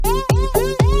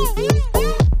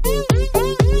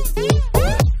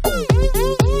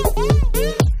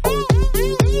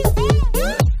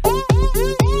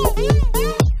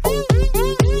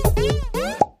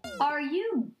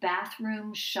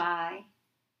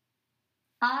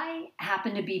I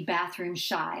happen to be bathroom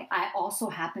shy. I also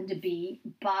happen to be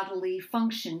bodily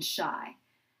function shy.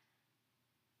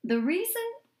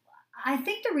 I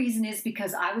think the reason is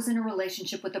because I was in a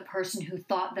relationship with a person who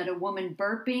thought that a woman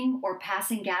burping or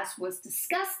passing gas was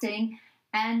disgusting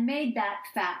and made that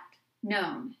fact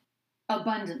known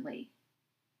abundantly,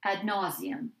 ad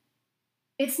nauseum.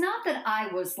 It's not that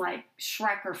I was like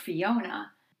Shrek or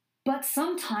Fiona, but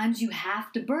sometimes you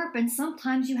have to burp and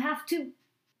sometimes you have to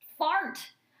fart.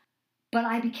 But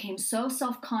I became so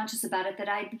self-conscious about it that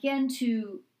I began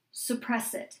to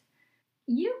suppress it.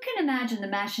 You can imagine the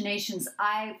machinations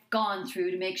I've gone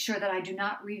through to make sure that I do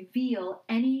not reveal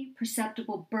any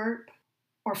perceptible burp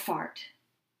or fart.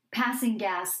 Passing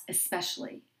gas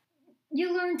especially.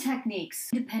 You learn techniques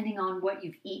depending on what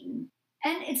you've eaten.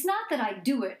 And it's not that I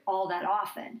do it all that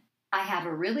often. I have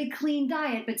a really clean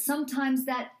diet, but sometimes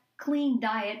that clean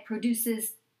diet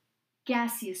produces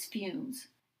gaseous fumes.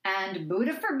 And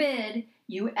Buddha forbid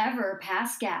you ever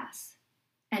pass gas,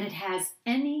 and it has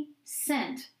any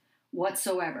scent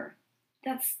whatsoever.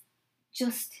 That's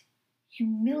just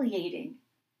humiliating.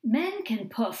 Men can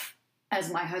poof,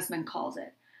 as my husband calls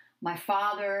it. My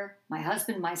father, my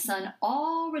husband, my son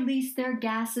all release their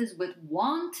gases with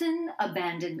wanton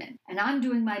abandonment. And I'm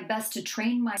doing my best to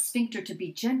train my sphincter to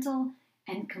be gentle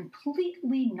and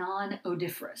completely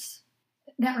non-odoriferous.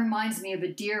 That reminds me of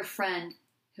a dear friend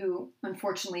who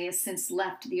unfortunately has since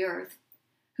left the earth,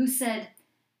 who said,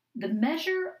 "The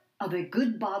measure of a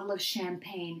good bottle of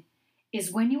champagne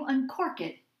is when you uncork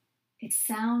it, it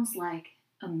sounds like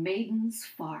a maiden's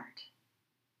fart."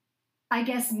 I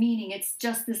guess meaning it's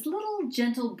just this little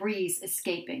gentle breeze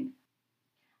escaping.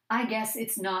 I guess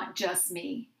it's not just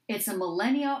me. It's a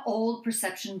millennia-old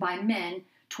perception by men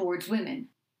towards women.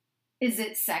 Is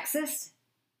it sexist?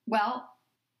 Well,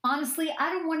 honestly,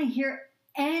 I don't want to hear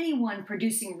anyone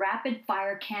producing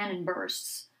rapid-fire cannon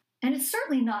bursts. And it's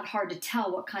certainly not hard to tell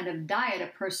what kind of diet a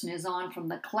person is on from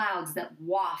the clouds that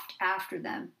waft after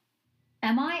them.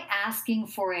 Am I asking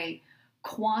for a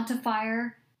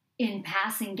quantifier in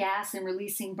passing gas and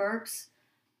releasing burps?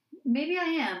 Maybe I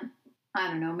am. I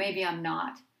don't know, maybe I'm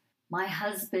not. My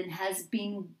husband has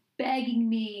been begging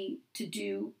me to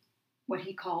do what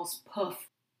he calls poof.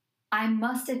 I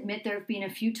must admit there have been a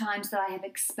few times that I have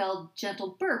expelled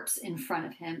gentle burps in front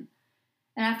of him.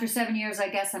 And after 7 years, I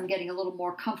guess I'm getting a little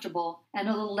more comfortable and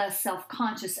a little less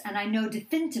self-conscious, and I know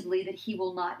definitively that he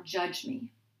will not judge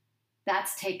me.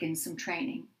 That's taken some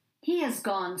training. He has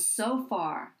gone so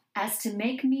far as to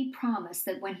make me promise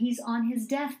that when he's on his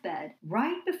deathbed,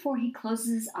 right before he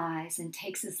closes his eyes and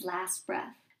takes his last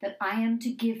breath, that I am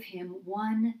to give him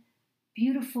one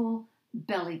beautiful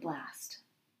belly blast.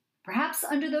 Perhaps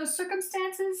under those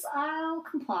circumstances, I'll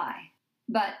comply.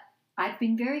 But I've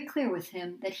been very clear with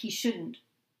him that he shouldn't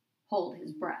hold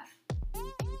his breath.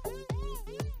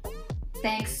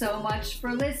 Thanks so much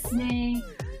for listening.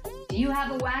 Do you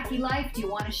have a wacky life? Do you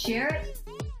want to share it?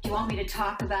 Do you want me to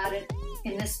talk about it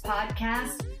in this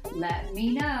podcast? Let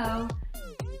me know.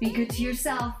 Be good to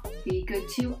yourself, be good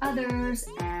to others,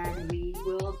 and we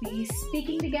will be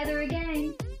speaking together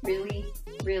again really,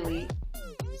 really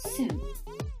soon.